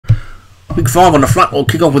Week 5 on the flat will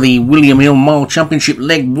kick off with the William Hill Mile Championship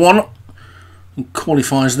Leg 1. It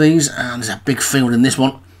qualifies these, and there's a big field in this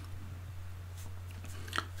one.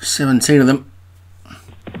 17 of them. I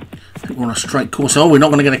think we're on a straight course. Oh, we're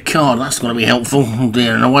not going to get a card. That's going to be helpful. Oh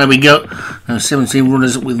dear, and away we go. 17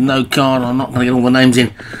 runners with no card. I'm not going to get all the names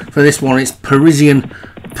in. For this one, it's Parisian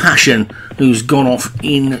Passion, who's gone off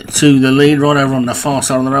into the lead right over on the far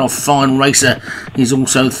side of the rail. Fine Racer is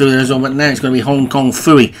also through there as well, but now it's going to be Hong Kong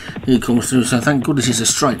Fooey who comes through. So thank goodness it's a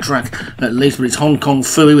straight track at least, but it's Hong Kong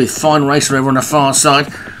Fooey with Fine Racer over on the far side.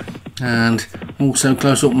 And also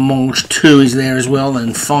close up, Monge 2 is there as well,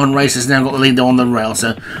 and Fine Racer's now got the lead on the rail.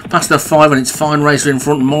 So past the 5, and it's Fine Racer in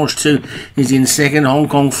front. Monge 2 is in second. Hong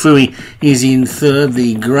Kong Fooey is in third.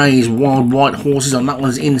 The Greys Wild White Horses on that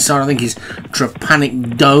one's inside. I think is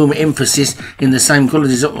Trapanic Dome. Emphasis in the same colours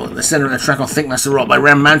is up at the centre of the track. I think that's the right way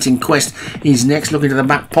round. Mountain Quest is next. Looking to the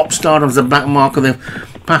back. Pop Stardom's the back marker.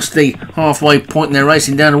 They've past the halfway point, and they're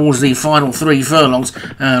racing down towards the final 3 furlongs.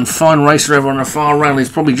 And Fine Racer over on the far rail is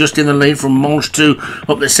probably just in the lead from Monge 2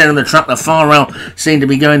 up the centre of the track. The far rail seem to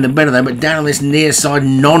be going the better there, but down on this near side,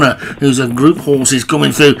 Nonna, who's a group horse, is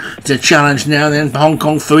coming through to challenge now. Then Hong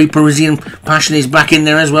Kong Fooey, Parisian Passion is back in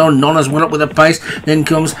there as well. Nonna's well up with the pace. Then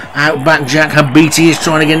comes Outback Jack. Habiti is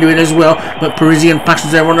trying to get into it as well, but Parisian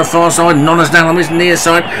Passion's over on the far side. Nonna's down on this near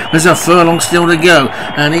side. There's a furlong still to go,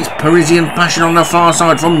 and it's Parisian Passion on the far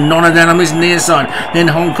side from Nonna down on this near side. Then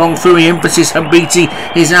Hong Kong Fooey, Emphasis, Habiti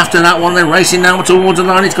is after that one. They're racing now towards the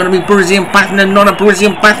line. It's going to be Parisian Passion and Nonna.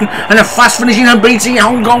 Parisian Passion and a fast finishing Habiti.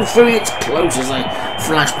 Hong Kong Fooey, it's close as they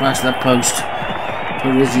flash past the post.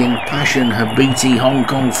 Parisian Passion, Habiti, Hong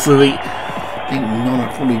Kong Fooey. I think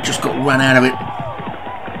Nonna probably just got run out of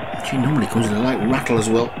it. She normally comes with a light rattle as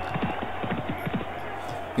well.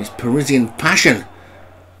 It's Parisian Passion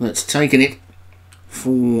that's taken it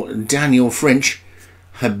for Daniel French.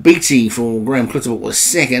 Habiti for Graham Clutterbuck was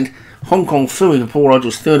second. Hong Kong Fooey for Paul Rogers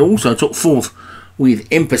was third. Also took fourth with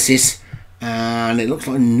Emphasis. And it looks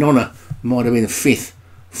like Nonna might have been fifth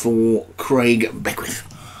for Craig Beckwith.